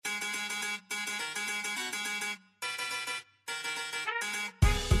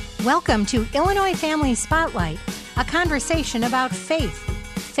Welcome to Illinois Family Spotlight, a conversation about faith,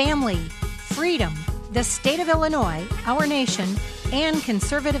 family, freedom, the state of Illinois, our nation, and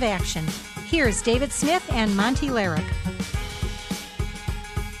conservative action. Here's David Smith and Monty Larrick.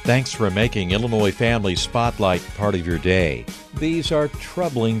 Thanks for making Illinois Family Spotlight part of your day. These are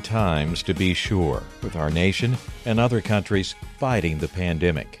troubling times, to be sure, with our nation and other countries fighting the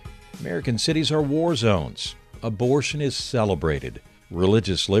pandemic. American cities are war zones. Abortion is celebrated.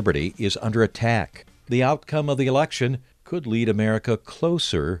 Religious liberty is under attack. The outcome of the election could lead America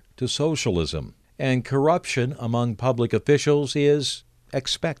closer to socialism. And corruption among public officials is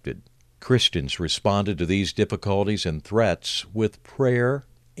expected. Christians responded to these difficulties and threats with prayer,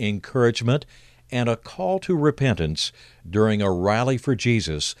 encouragement, and a call to repentance during a Rally for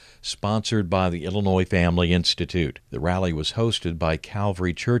Jesus sponsored by the Illinois Family Institute. The rally was hosted by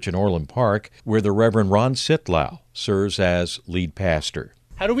Calvary Church in Orland Park, where the Reverend Ron Sitlow serves as lead pastor.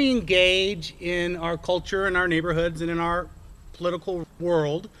 How do we engage in our culture, in our neighborhoods, and in our political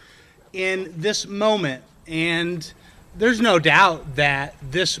world in this moment? And there's no doubt that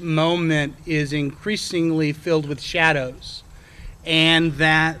this moment is increasingly filled with shadows, and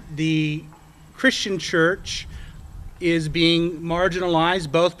that the Christian church is being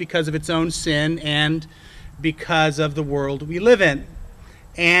marginalized both because of its own sin and because of the world we live in.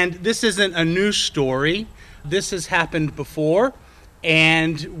 And this isn't a new story. This has happened before,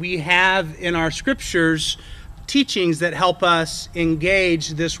 and we have in our scriptures teachings that help us engage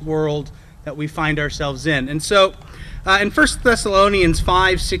this world that we find ourselves in. And so in 1 Thessalonians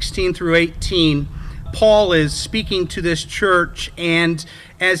 5:16 through 18, Paul is speaking to this church, and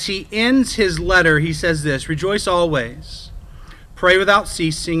as he ends his letter, he says this: "Rejoice always, pray without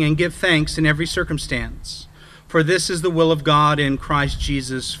ceasing, and give thanks in every circumstance, for this is the will of God in Christ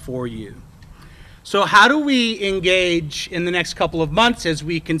Jesus for you." So how do we engage in the next couple of months as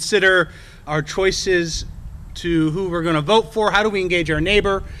we consider our choices to who we're going to vote for? How do we engage our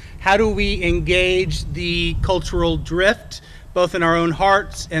neighbor? How do we engage the cultural drift, both in our own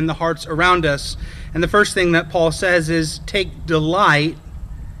hearts and the hearts around us? And the first thing that Paul says is take delight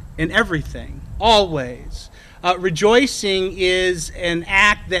in everything, always. Rejoicing is an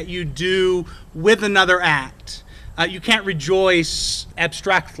act that you do with another act. You can't rejoice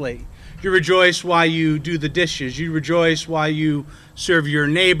abstractly. You rejoice while you do the dishes. You rejoice while you serve your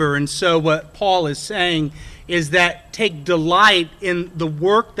neighbor. And so what Paul is saying is that take delight in the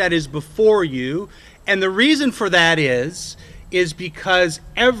work that is before you. And the reason for that is because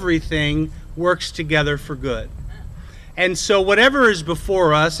everything works together for good. And so whatever is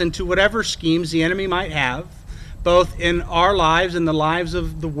before us, and to whatever schemes the enemy might have, both in our lives and the lives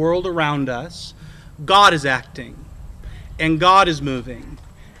of the world around us, God is acting, and God is moving,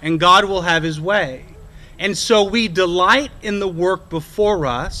 and God will have his way. And so we delight in the work before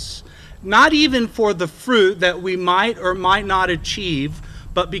us, not even for the fruit that we might or might not achieve,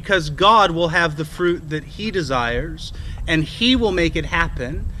 but because God will have the fruit that he desires, and he will make it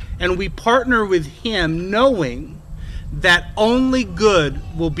happen. And we partner with him knowing that only good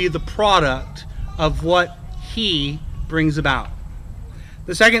will be the product of what he brings about.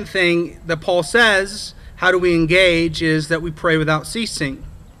 The second thing that Paul says, how do we engage, is that we pray without ceasing.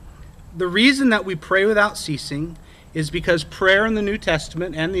 The reason that we pray without ceasing is because prayer in the New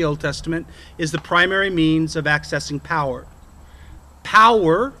Testament and the Old Testament is the primary means of accessing power.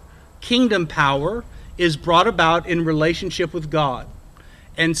 Power, kingdom power, is brought about in relationship with God.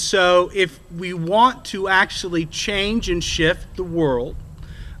 And so if we want to actually change and shift the world,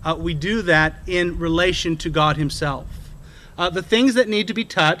 we do that in relation to God himself. The things that need to be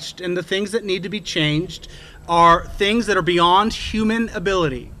touched and the things that need to be changed are things that are beyond human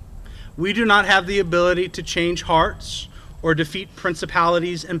ability. We do not have the ability to change hearts or defeat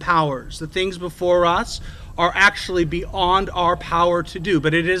principalities and powers. The things before us are actually beyond our power to do,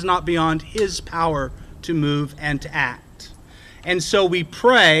 but it is not beyond his power to move and to act. And so we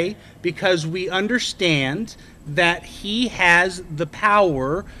pray because we understand that he has the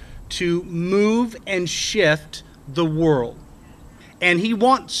power to move and shift the world. And he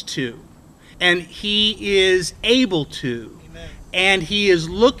wants to. And he is able to. Amen. And he is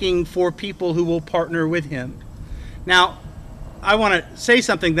looking for people who will partner with him. Now, I want to say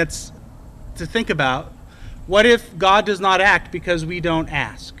something that's to think about. What if God does not act because we don't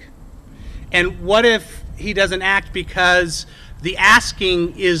ask? And what if he doesn't act because the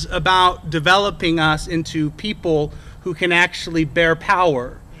asking is about developing us into people who can actually bear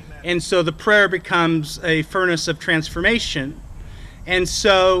power? Amen. And so the prayer becomes a furnace of transformation. And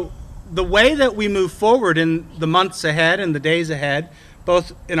so the way that we move forward in the months ahead and the days ahead,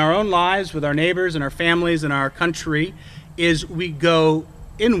 both in our own lives, with our neighbors and our families and our country, is we go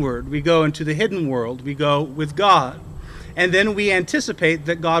inward. We go into the hidden world. We go with God. And then we anticipate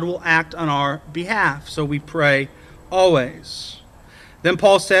that God will act on our behalf. So we pray always. Then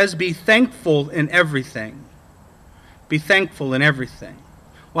Paul says, be thankful in everything. Be thankful in everything.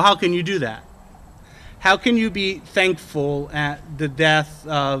 Well, how can you do that? How can you be thankful at the death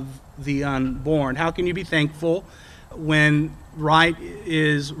of the unborn? How can you be thankful when right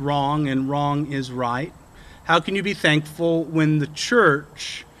is wrong and wrong is right? How can you be thankful when the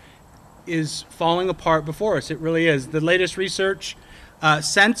church is falling apart before us? It really is. The latest research,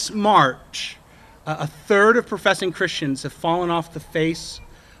 since March, a third of professing Christians have fallen off the face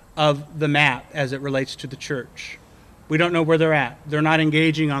of the map as it relates to the church. We don't know where they're at. They're not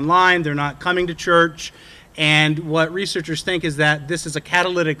engaging online. They're not coming to church. And what researchers think is that this is a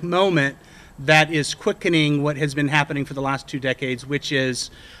catalytic moment that is quickening what has been happening for the last 2 decades, which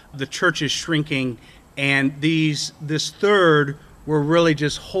is the church is shrinking. And this third were really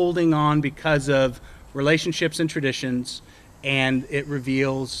just holding on because of relationships and traditions, and it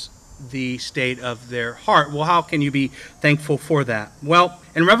reveals the state of their heart. Well, how can you be thankful for that? Well,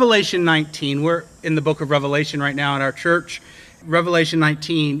 in Revelation 19, we're in the book of Revelation right now in our church. Revelation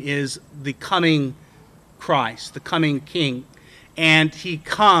 19 is the coming Christ, the coming King. And he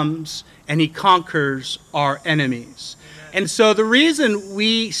comes and he conquers our enemies. And so the reason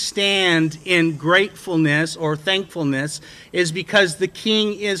we stand in gratefulness or thankfulness is because the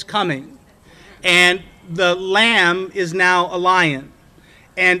King is coming. And the Lamb is now a lion.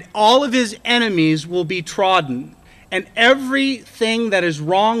 And all of his enemies will be trodden. And everything that is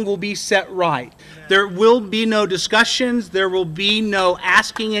wrong will be set right. There will be no discussions. There will be no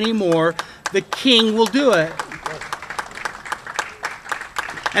asking anymore. The King will do it.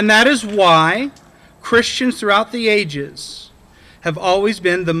 And that is why Christians throughout the ages have always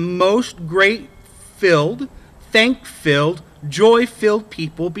been the most grace-filled, thank-filled, joy-filled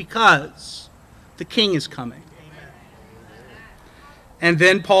people, because the King is coming. And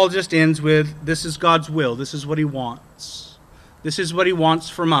then Paul just ends with, this is God's will. This is what he wants. This is what he wants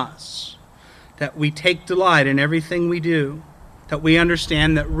from us. That we take delight in everything we do. That we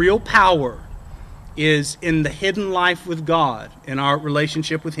understand that real power is in the hidden life with God, in our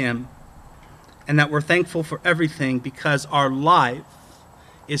relationship with him. And that we're thankful for everything because our life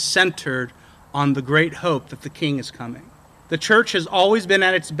is centered on the great hope that the King is coming. The church has always been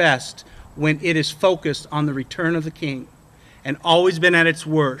at its best when it is focused on the return of the King, and always been at its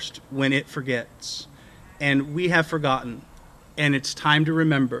worst when it forgets. And we have forgotten, and it's time to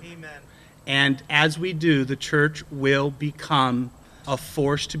remember. Amen. And as we do, the church will become a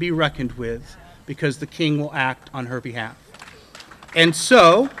force to be reckoned with, because the King will act on her behalf. And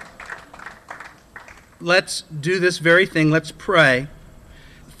so, let's do this very thing. Let's pray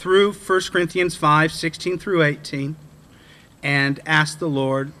through 1 Corinthians 5, 16 through 18, and ask the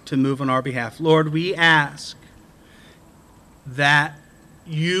Lord to move on our behalf. Lord, we ask that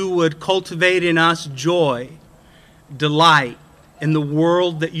you would cultivate in us joy, delight in the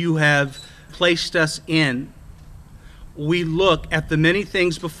world that you have placed us in. We look at the many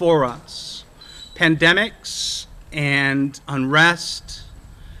things before us, pandemics and unrest,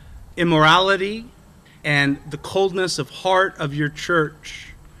 immorality, and the coldness of heart of your church.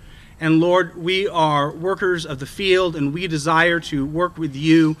 And Lord, we are workers of the field, and we desire to work with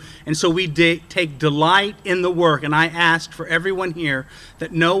you. And so we take delight in the work. And I ask for everyone here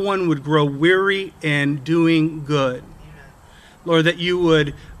that no one would grow weary in doing good. Amen. Lord, that you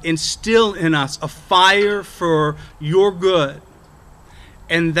would instill in us a fire for your good.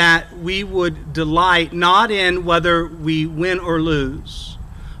 And that we would delight not in whether we win or lose,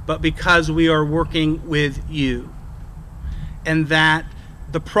 but because we are working with you. And that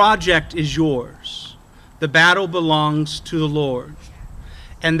the project is yours. The battle belongs to the Lord.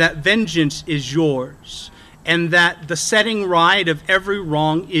 And that vengeance is yours. And that the setting right of every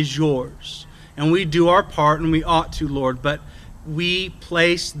wrong is yours. And we do our part, and we ought to, Lord, but we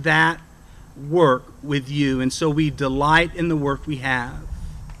place that work with you. And so we delight in the work we have.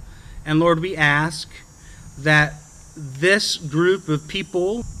 And Lord, we ask that this group of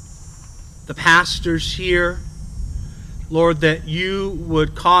people, the pastors here, Lord, that you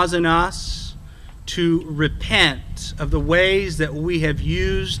would cause in us to repent of the ways that we have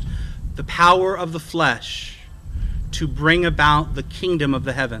used the power of the flesh to bring about the kingdom of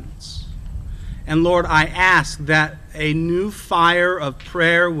the heavens. And Lord, I ask that a new fire of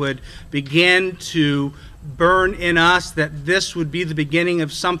prayer would begin to burn in us, that this would be the beginning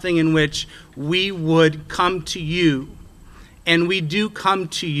of something in which we would come to you. And we do come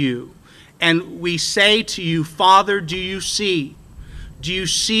to you. And we say to you, Father, do you see? Do you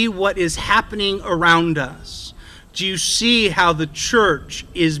see what is happening around us? Do you see how the church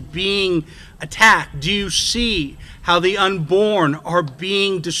is being attacked? Do you see how the unborn are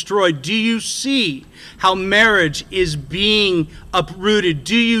being destroyed? Do you see how marriage is being uprooted?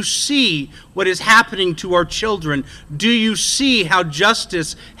 Do you see what is happening to our children? Do you see how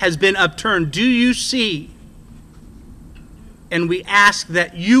justice has been upturned? Do you see? And we ask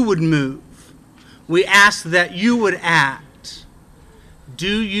that you would move. We ask that you would act.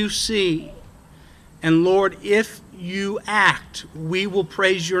 Do you see? And Lord, if you act, we will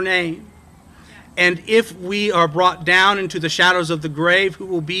praise your name. And if we are brought down into the shadows of the grave, who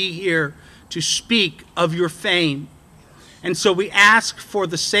will be here to speak of your fame? And so we ask, for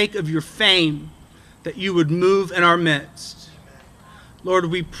the sake of your fame, that you would move in our midst. Lord,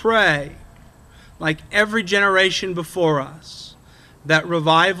 we pray, like every generation before us, that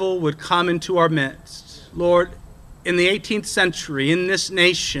revival would come into our midst. Lord, in the 18th century, in this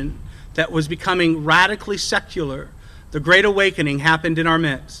nation that was becoming radically secular, the Great Awakening happened in our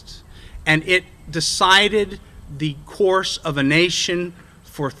midst. And it decided the course of a nation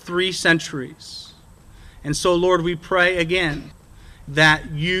for 3 centuries. And so, Lord, we pray again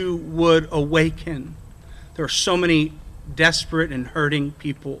that you would awaken. There are so many desperate and hurting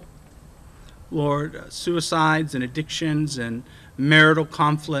people. Lord, suicides and addictions and marital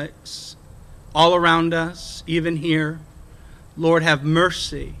conflicts all around us, even here. Lord, have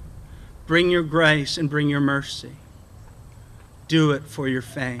mercy. Bring your grace and bring your mercy. Do it for your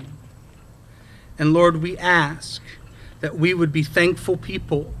fame. And Lord, we ask that we would be thankful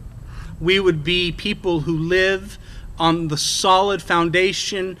people. We would be people who live on the solid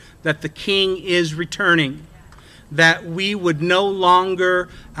foundation that the King is returning. That we would no longer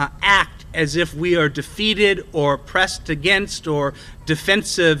act as if we are defeated or pressed against or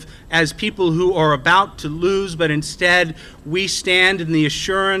defensive as people who are about to lose, but instead we stand in the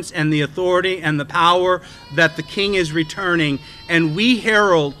assurance and the authority and the power that the King is returning, and we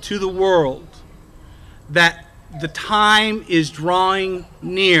herald to the world that the time is drawing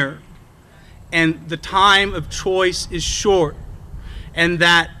near and the time of choice is short, and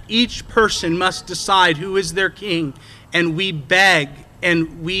that each person must decide who is their king, and we beg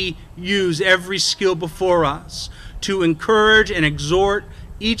and we use every skill before us to encourage and exhort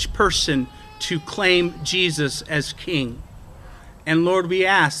each person to claim Jesus as king. And Lord, we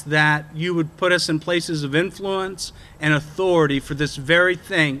ask that you would put us in places of influence and authority for this very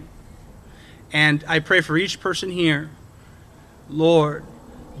thing. And I pray for each person here, Lord,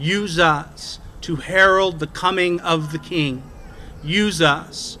 use us to herald the coming of the King. Use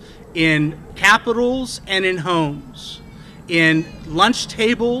us in capitals and in homes, in lunch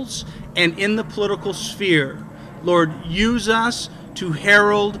tables and in the political sphere. Lord, use us to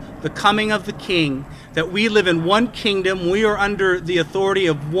herald the coming of the King, that we live in one kingdom. We are under the authority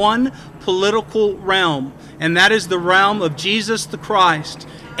of one political realm, and that is the realm of Jesus the Christ.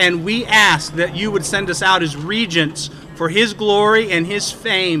 And we ask that you would send us out as regents for his glory and his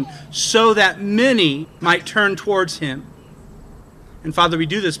fame, so that many might turn towards him. And Father, we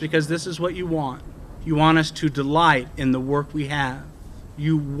do this because this is what you want. You want us to delight in the work we have.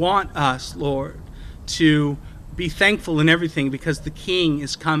 You want us, Lord, to be thankful in everything because the King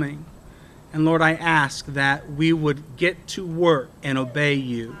is coming. And Lord, I ask that we would get to work and obey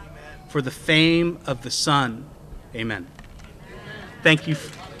you for the fame of the Son. Amen. Thank you.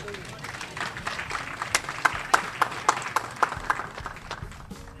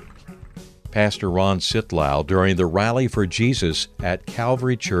 Pastor Ron Sitlow during the Rally for Jesus at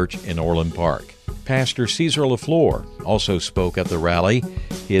Calvary Church in Orland Park. Pastor Cesar LaFleur also spoke at the rally,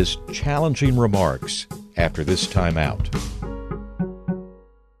 his challenging remarks after this time out.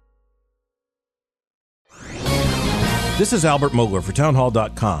 This is Albert Mohler for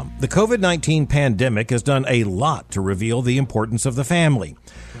Townhall.com. The COVID-19 pandemic has done a lot to reveal the importance of the family.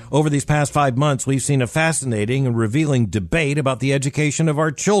 Over these past 5 months, we've seen a fascinating and revealing debate about the education of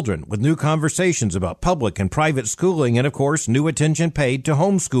our children, with new conversations about public and private schooling and, of course, new attention paid to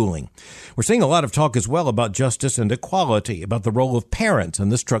homeschooling. We're seeing a lot of talk as well about justice and equality, about the role of parents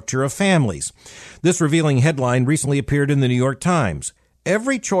and the structure of families. This revealing headline recently appeared in the New York Times.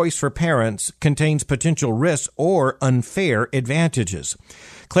 Every choice for parents contains potential risks or unfair advantages.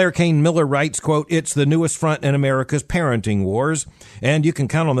 Claire Kane Miller writes, quote, "It's the newest front in America's parenting wars, and you can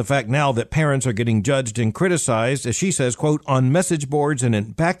count on the fact now that parents are getting judged and criticized," as she says, quote, "on message boards and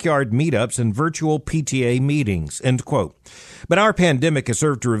in backyard meetups and virtual PTA meetings," end quote. But our pandemic has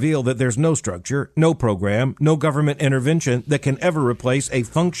served to reveal that there's no structure, no program, no government intervention that can ever replace a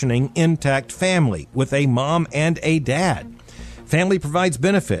functioning, intact family with a mom and a dad. Family provides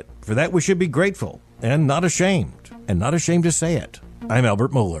benefit. For that we should be grateful and not ashamed to say it. I'm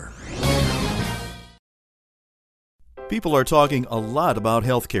Albert Mohler. People are talking a lot about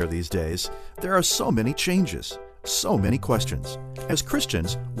healthcare these days. There are so many changes, so many questions. As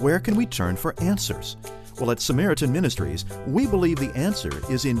Christians, where can we turn for answers? Well, at Samaritan Ministries, we believe the answer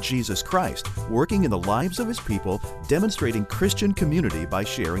is in Jesus Christ, working in the lives of His people, demonstrating Christian community by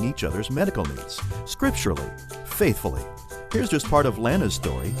sharing each other's medical needs, scripturally, faithfully. Here's just part of Lana's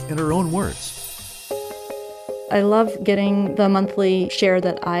story in her own words. I love getting the monthly share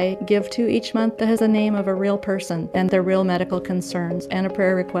that I give to each month that has a name of a real person and their real medical concerns and a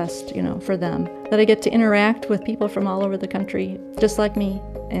prayer request, for them. That I get to interact with people from all over the country, just like me,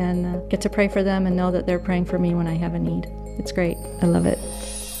 and get to pray for them and know that they're praying for me when I have a need. It's great. I love it.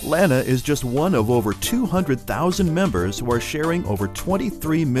 Lana is just one of over 200,000 members who are sharing over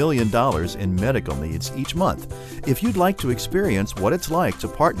 $23 million in medical needs each month. If you'd like to experience what it's like to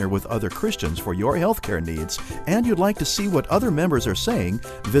partner with other Christians for your healthcare needs, and you'd like to see what other members are saying,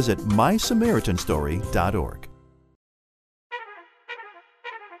 visit mysamaritanstory.org.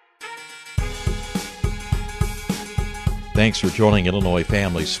 Thanks for joining Illinois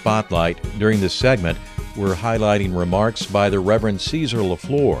Family Spotlight. During this segment, we're highlighting remarks by the Reverend Caesar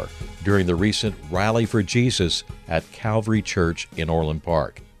LaFleur during the recent Rally for Jesus at Calvary Church in Orland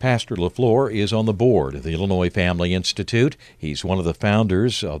Park. Pastor LaFleur is on the board of the Illinois Family Institute. He's one of the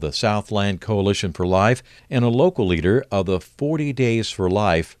founders of the Southland Coalition for Life and a local leader of the 40 Days for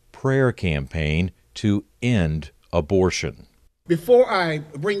Life prayer campaign to end abortion. Before I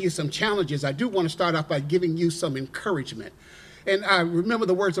bring you some challenges, I do want to start off by giving you some encouragement. And I remember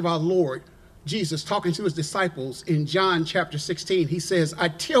the words of our Lord Jesus talking to His disciples in John chapter 16. He says, I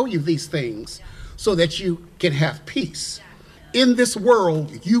tell you these things so that you can have peace. In this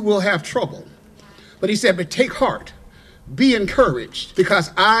world, you will have trouble. But He said, but take heart, be encouraged, because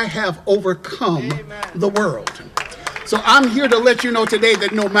I have overcome the world. So I'm here to let you know today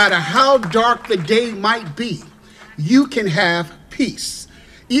that no matter how dark the day might be, you can have peace.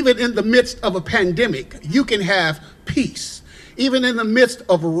 Even in the midst of a pandemic, you can have peace. Even in the midst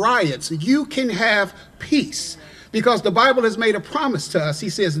of riots, you can have peace. Because the Bible has made a promise to us. He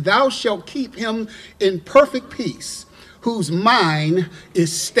says, thou shalt keep him in perfect peace, whose mind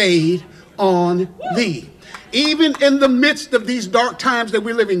is stayed on thee. Even in the midst of these dark times that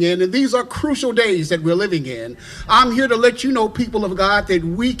we're living in, and these are crucial days that we're living in, I'm here to let you know, people of God, that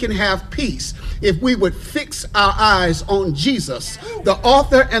we can have peace if we would fix our eyes on Jesus, the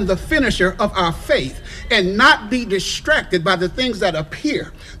author and the finisher of our faith, and not be distracted by the things that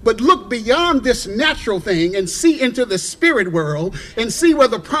appear, but look beyond this natural thing and see into the spirit world and see where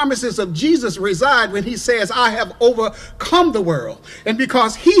the promises of Jesus reside when He says, I have overcome the world. And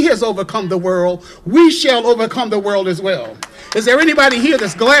because He has overcome the world, we shall overcome the world as well. Is there anybody here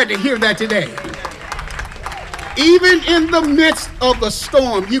that's glad to hear that today? Even in the midst of the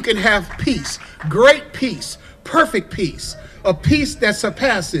storm, you can have peace, great peace, perfect peace, a peace that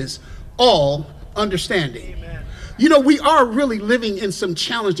surpasses all understanding. Amen. We are really living in some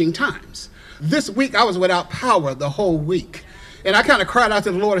challenging times. This week, I was without power the whole week. And I kind of cried out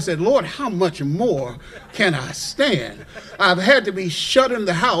to the Lord and said, Lord, how much more can I stand? I've had to be shut in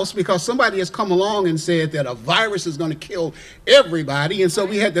the house because somebody has come along and said that a virus is going to kill everybody. And so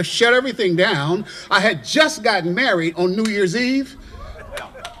we had to shut everything down. I had just gotten married on New Year's Eve.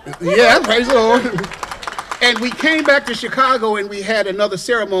 Yeah, praise the Lord. And we came back to Chicago and we had another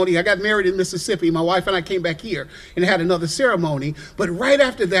ceremony. I got married in Mississippi. My wife and I came back here and had another ceremony. But right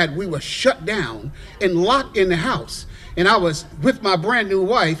after that, we were shut down and locked in the house. And I was with my brand new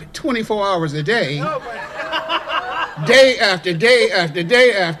wife 24 hours a day, day after day after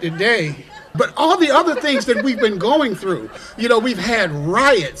day after day. But all the other things that we've been going through, we've had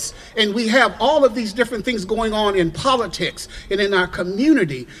riots and we have all of these different things going on in politics and in our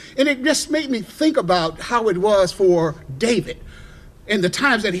community. And it just made me think about how it was for David in the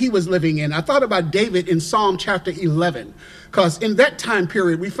times that he was living in. I thought about David in Psalm chapter 11, because in that time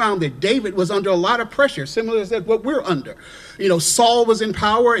period, we found that David was under a lot of pressure, similar to what we're under. Saul was in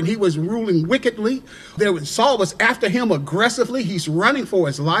power and he was ruling wickedly. Saul was after him aggressively. He's running for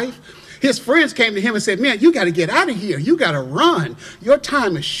his life. His friends came to him and said, man, you got to get out of here. You got to run. Your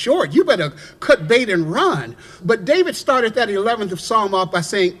time is short. You better cut bait and run. But David started that 11th Psalm off by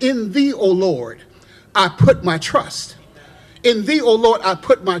saying, in thee, O Lord, I put my trust. In thee, O Lord, I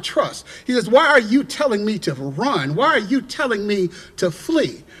put my trust. He says, why are you telling me to run? Why are you telling me to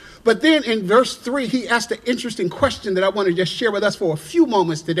flee? But then in verse 3, he asked an interesting question that I want to just share with us for a few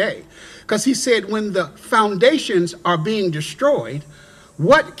moments today. Because he said, when the foundations are being destroyed,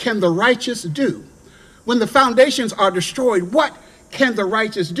 what can the righteous do? When the foundations are destroyed, what can the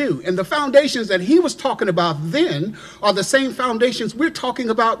righteous do? And the foundations that he was talking about then are the same foundations we're talking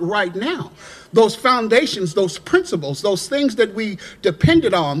about right now. Those foundations, those principles, those things that we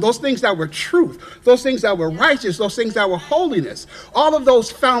depended on, those things that were truth, those things that were righteous, those things that were holiness, all of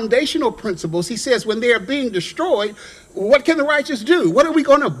those foundational principles, he says, when they are being destroyed, what can the righteous do? What are we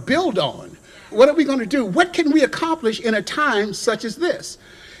going to build on? What are we going to do? What can we accomplish in a time such as this?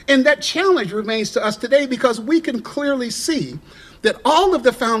 And that challenge remains to us today because we can clearly see that all of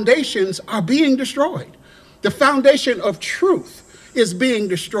the foundations are being destroyed. The foundation of truth is being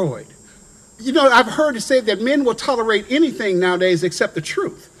destroyed. You know, I've heard it said that men will tolerate anything nowadays except the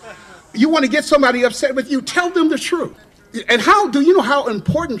truth. You want to get somebody upset with you, tell them the truth. And how do you know how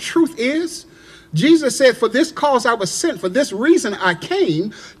important truth is? Jesus said, for this cause I was sent, for this reason I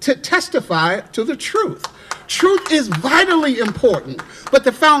came to testify to the truth. Truth is vitally important, but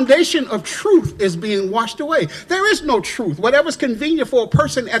the foundation of truth is being washed away. There is no truth. Whatever's convenient for a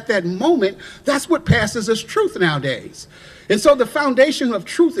person at that moment, that's what passes as truth nowadays. And so the foundation of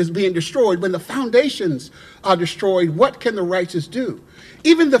truth is being destroyed. When the foundations are destroyed, what can the righteous do?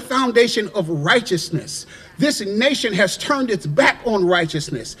 Even the foundation of righteousness. This nation has turned its back on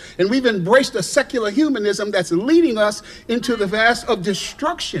righteousness, and we've embraced a secular humanism that's leading us into the vast of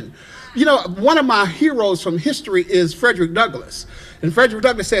destruction. You know, one of my heroes from history is Frederick Douglass. And Frederick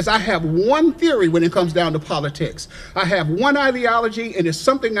Douglass says, I have one theory when it comes down to politics. I have one ideology, and it's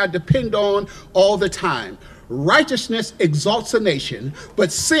something I depend on all the time. Righteousness exalts a nation,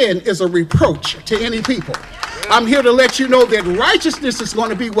 but sin is a reproach to any people. I'm here to let you know that righteousness is going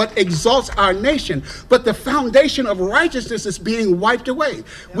to be what exalts our nation, but the foundation of righteousness is being wiped away.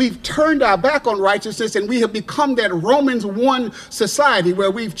 We've turned our back on righteousness, and we have become that Romans 1 society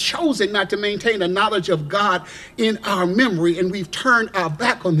where we've chosen not to maintain a knowledge of God in our memory, and we've turned our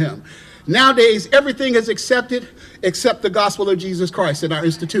back on him. Nowadays, everything is accepted except the gospel of Jesus Christ in our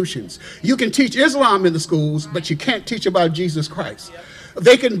institutions. You can teach Islam in the schools, but you can't teach about Jesus Christ.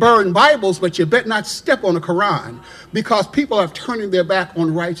 They can burn Bibles, but you better not step on the Quran, because people are turning their back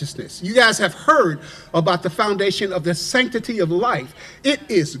on righteousness. You guys have heard about the foundation of the sanctity of life. It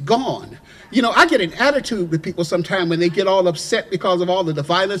is gone. You know, I get an attitude with people sometimes when they get all upset because of all of the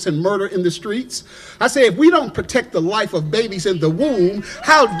violence and murder in the streets. I say, if we don't protect the life of babies in the womb,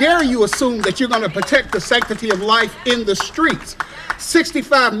 how dare you assume that you're going to protect the sanctity of life in the streets?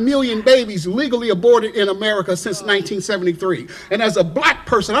 65 million babies legally aborted in America since 1973. And as a black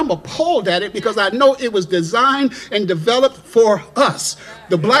person, I'm appalled at it because I know it was designed and developed for us.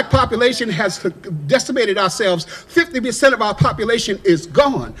 The black population has decimated ourselves. 50% of our population is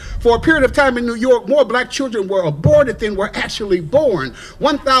gone. For a period of time in New York, more black children were aborted than were actually born.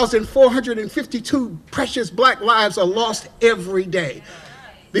 1,452 precious black lives are lost every day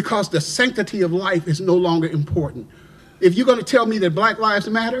because the sanctity of life is no longer important. If you're going to tell me that black lives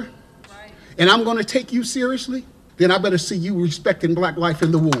matter, and I'm going to take you seriously, then I better see you respecting black life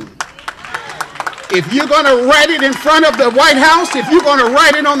in the womb. If you're going to write it in front of the White House, if you're going to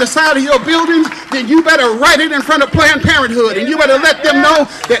write it on the side of your buildings, then you better write it in front of Planned Parenthood, and you better let them know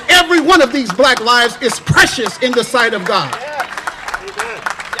that every one of these black lives is precious in the sight of God.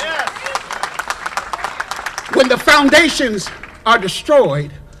 When the foundations are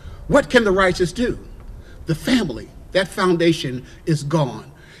destroyed, what can the righteous do? The family. That foundation is gone.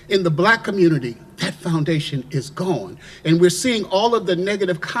 In the black community, that foundation is gone. And we're seeing all of the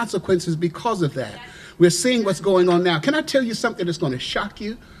negative consequences because of that. We're seeing what's going on now. Can I tell you something that's going to shock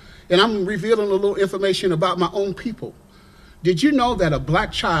you? And I'm revealing a little information about my own people. Did you know that a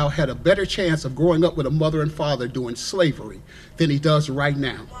black child had a better chance of growing up with a mother and father during slavery than he does right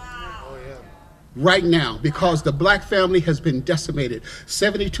now? Right now, because the black family has been decimated.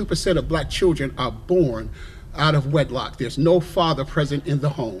 72% of black children are born out of wedlock. There's no father present in the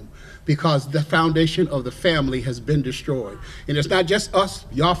home because the foundation of the family has been destroyed. And it's not just us,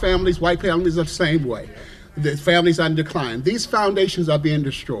 your families, white families are the same way. The families are in decline. These foundations are being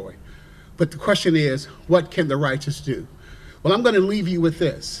destroyed. But the question is, what can the righteous do? Well, I'm going to leave you with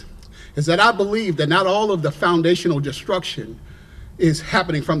this, is that I believe that not all of the foundational destruction is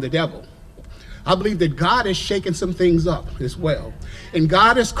happening from the devil. I believe that God is shaking some things up as well. And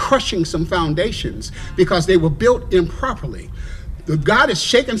God is crushing some foundations because they were built improperly. God is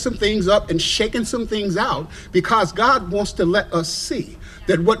shaking some things up and shaking some things out because God wants to let us see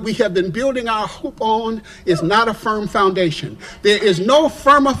that what we have been building our hope on is not a firm foundation. There is no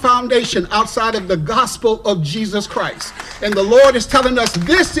firmer foundation outside of the gospel of Jesus Christ. And the Lord is telling us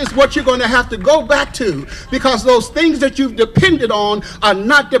this is what you're going to have to go back to, because those things that you've depended on are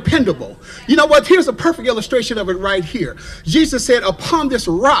not dependable. You know what? Here's a perfect illustration of it right here. Jesus said, upon this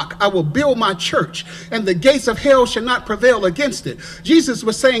rock I will build my church, and the gates of hell shall not prevail against it. Jesus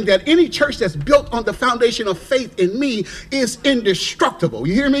was saying that any church that's built on the foundation of faith in me is indestructible.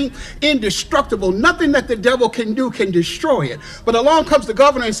 You hear me? Indestructible. Nothing that the devil can do can destroy it. But along comes the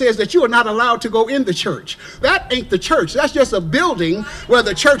governor and says that you are not allowed to go in the church. That ain't the church. That's just a building where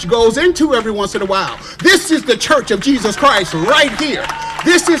the church goes into every once in a while. This is the church of Jesus Christ right here.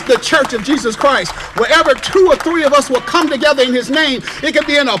 This is the church of Jesus Christ. Wherever 2 or 3 of us will come together in his name, it could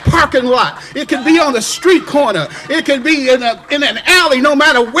be in a parking lot. It could be on the street corner. It could be in an alley. No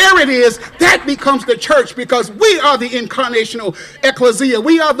matter where it is, that becomes the church, because we are the incarnational ecclesia.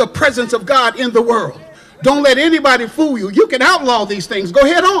 We are the presence of God in the world. Don't let anybody fool you. You can outlaw these things. Go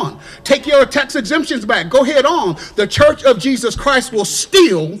ahead on. Take your tax exemptions back. Go ahead on. The church of Jesus Christ will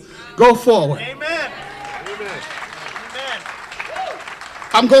still go forward. Amen.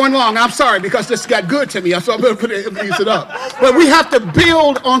 I'm going long. I'm sorry, because this got good to me. So I'm going to piece it up. But we have to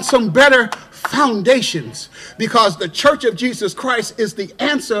build on some better foundations, because the church of Jesus Christ is the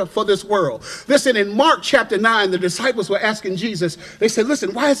answer for this world. Listen, in Mark chapter 9, the disciples were asking Jesus, they said,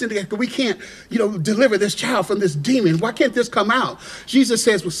 listen, why isn't it that we can't, deliver this child from this demon? Why can't this come out? Jesus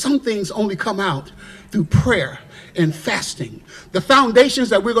says, well, some things only come out through prayer and fasting. The foundations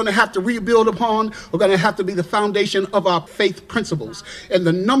that we're going to have to rebuild upon are going to have to be the foundation of our faith principles. And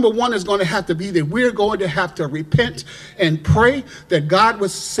the number one is going to have to be that we're going to have to repent and pray that God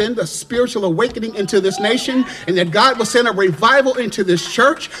would send a spiritual awakening into this nation, and that God will send a revival into this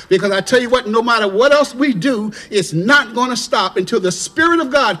church. Because I tell you what, no matter what else we do, it's not going to stop until the Spirit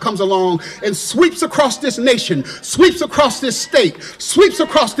of God comes along and sweeps across this nation, sweeps across this state, sweeps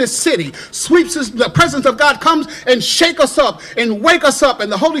across this city, the presence of God comes and shake us up and wake us up,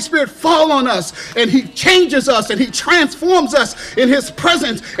 and the Holy Spirit fall on us, and he changes us, and he transforms us in his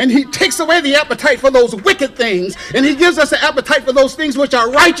presence, and he takes away the appetite for those wicked things, and he gives us an appetite for those things which are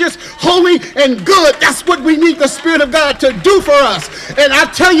righteous, holy, and good. That's what we need the Spirit of God to do for us. And I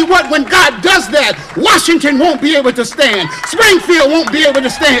tell you what, when God does that, Washington won't be able to stand, Springfield won't be able to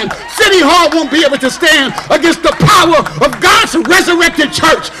stand, City Hall won't be able to stand against the power of God's resurrected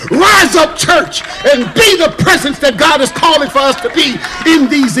church. Rise up, church, and be the presence that God is calling for us to be in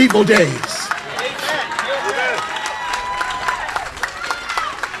these evil days.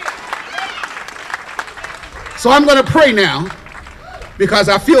 So I'm going to pray now, because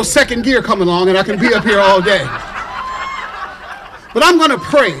I feel second gear coming along and I can be up here all day. But I'm going to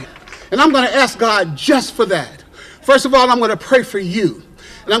pray, and I'm going to ask God just for that. First of all, I'm going to pray for you.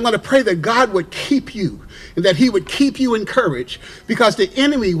 And I'm going to pray that God would keep you, and that he would keep you encouraged, because the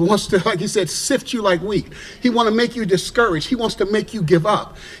enemy wants to, like he said, sift you like wheat. He wants to make you discouraged. He wants to make you give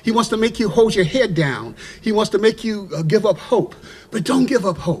up. He wants to make you hold your head down. He wants to make you give up hope. But don't give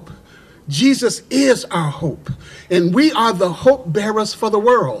up hope. Jesus is our hope, and we are the hope bearers for the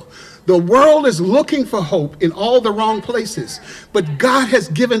world. The world is looking for hope in all the wrong places, but God has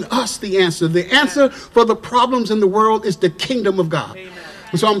given us the answer. The answer for the problems in the world is the kingdom of God. Amen.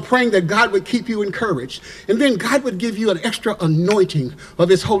 And so I'm praying that God would keep you encouraged, and then God would give you an extra anointing of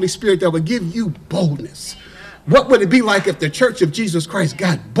his Holy Spirit that would give you boldness. What would it be like if the church of Jesus Christ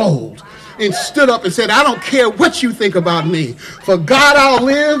got bold and stood up and said, I don't care what you think about me. For God I'll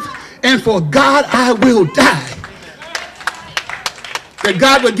live, and for God I will die. That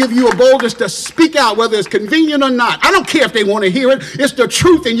God would give you a boldness to speak out, whether it's convenient or not. I don't care if they want to hear it. It's the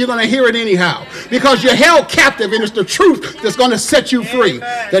truth, and you're going to hear it anyhow, because you're held captive, and it's the truth that's going to set you free.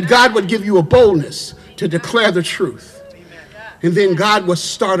 That God would give you a boldness to declare the truth. And then God would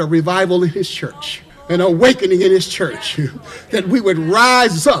start a revival in his church, an awakening in his church, that we would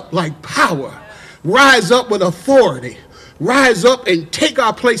rise up like power, rise up with authority, rise up and take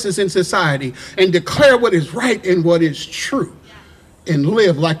our places in society and declare what is right and what is true, and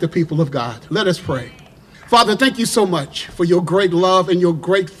live like the people of God. Let us pray. Father, thank you so much for your great love and your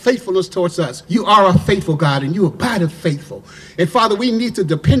great faithfulness towards us. You are a faithful God, and you abide faithful. And Father, we need to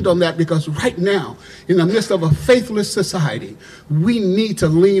depend on that, because right now, in the midst of a faithless society, we need to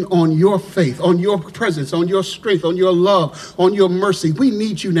lean on your faith, on your presence, on your strength, on your love, on your mercy. We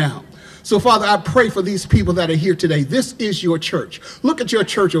need you now. So, Father, I pray for these people that are here today. This is your church. Look at your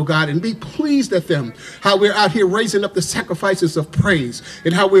church, oh God, and be pleased at them, how we're out here raising up the sacrifices of praise,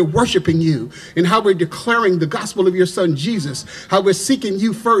 and how we're worshiping you, and how we're declaring the gospel of your son, Jesus, how we're seeking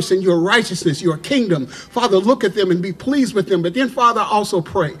you first and your righteousness, your kingdom. Father, look at them and be pleased with them. But then, Father, I also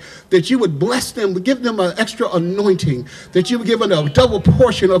pray that you would bless them, give them an extra anointing, that you would give them a double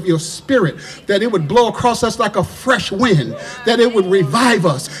portion of your spirit, that it would blow across us like a fresh wind, that it would revive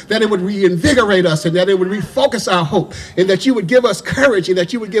us, that it would reinvigorate us, and that it would refocus our hope, and that you would give us courage, and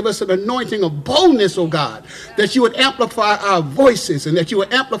that you would give us an anointing of boldness, oh God, that you would amplify our voices, and that you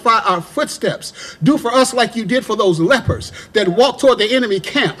would amplify our footsteps. Do for us like you did for those lepers that walked toward the enemy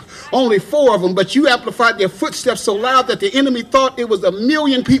camp, only 4 of them, but you amplified their footsteps so loud that the enemy thought it was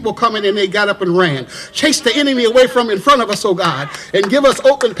 1,000,000 people coming, and they got up and ran. Chase the enemy away from in front of us, oh God, and give us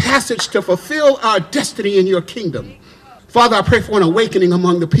open passage to fulfill our destiny in your kingdom. Father, I pray for an awakening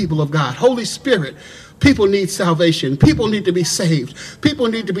among the people of God. Holy Spirit, people need salvation. People need to be saved. People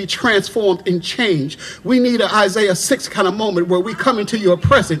need to be transformed and changed. We need an Isaiah 6 kind of moment where we come into your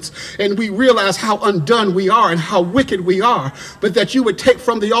presence and we realize how undone we are and how wicked we are, but that you would take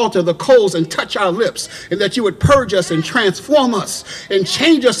from the altar the coals and touch our lips, and that you would purge us and transform us and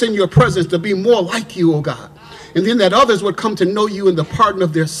change us in your presence to be more like you, oh God. And then that others would come to know you in the pardon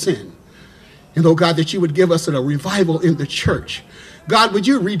of their sin. And, oh God, that you would give us a revival in the church. God, would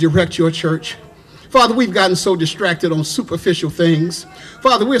you redirect your church? Father, we've gotten so distracted on superficial things.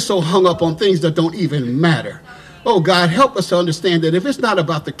 Father, we're so hung up on things that don't even matter. Oh God, help us to understand that if it's not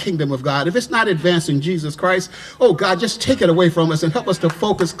about the kingdom of God, if it's not advancing Jesus Christ, oh God, just take it away from us and help us to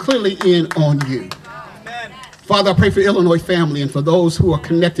focus clearly in on you. Amen. Father, I pray for Illinois family and for those who are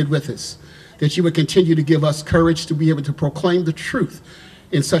connected with us, that you would continue to give us courage to be able to proclaim the truth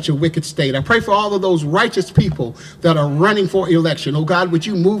in such a wicked state. I pray for all of those righteous people that are running for election. Oh God, would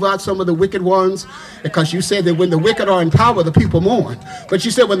you move out some of the wicked ones? Because you said that when the wicked are in power, the people mourn. But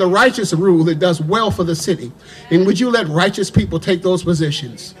you said when the righteous rule, it does well for the city. And would you let righteous people take those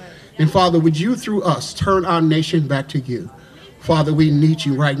positions? And Father, would you through us turn our nation back to you? Father, we need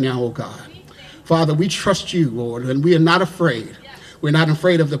you right now, oh God. Father, we trust you, Lord, and we are not afraid. We're not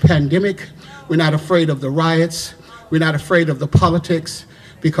afraid of the pandemic. We're not afraid of the riots. We're not afraid of the politics,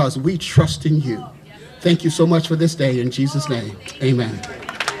 because we trust in you. Thank you so much for this day. In Jesus' name, amen.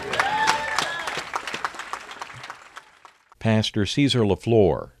 Pastor Cesar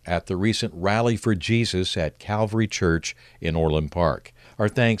LaFleur at the recent Rally for Jesus at Calvary Church in Orland Park. Our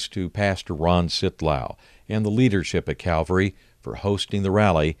thanks to Pastor Ron Sitlau and the leadership at Calvary for hosting the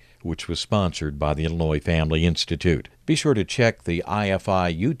rally, which was sponsored by the Illinois Family Institute. Be sure to check the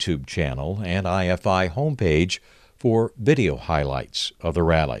IFI YouTube channel and IFI homepage for video highlights of the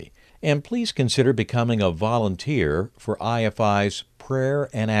rally. And please consider becoming a volunteer for IFI's Prayer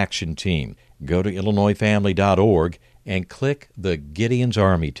and Action Team. Go to IllinoisFamily.org and click the Gideon's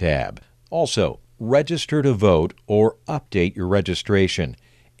Army tab. Also, register to vote or update your registration.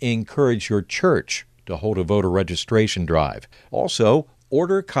 Encourage your church to hold a voter registration drive. Also,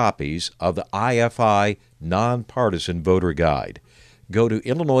 order copies of the IFI Nonpartisan Voter Guide. Go to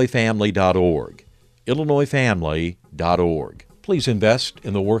IllinoisFamily.org. IllinoisFamily.org. Please invest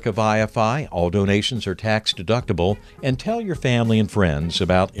in the work of IFI. All donations are tax deductible. And tell your family and friends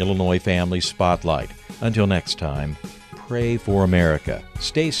about Illinois Family Spotlight. Until next time, pray for America.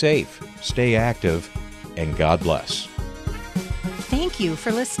 Stay safe, stay active, and God bless. Thank you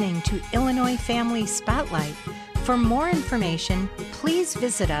for listening to Illinois Family Spotlight. For more information, please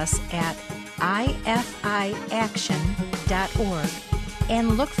visit us at ifiaction.org.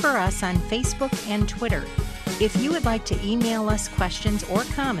 and look for us on Facebook and Twitter. If you would like to email us questions or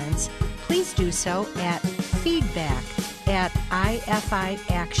comments, please do so at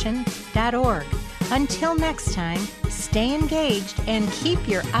feedback@ifiaction.org. Until next time, stay engaged and keep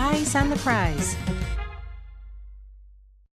your eyes on the prize.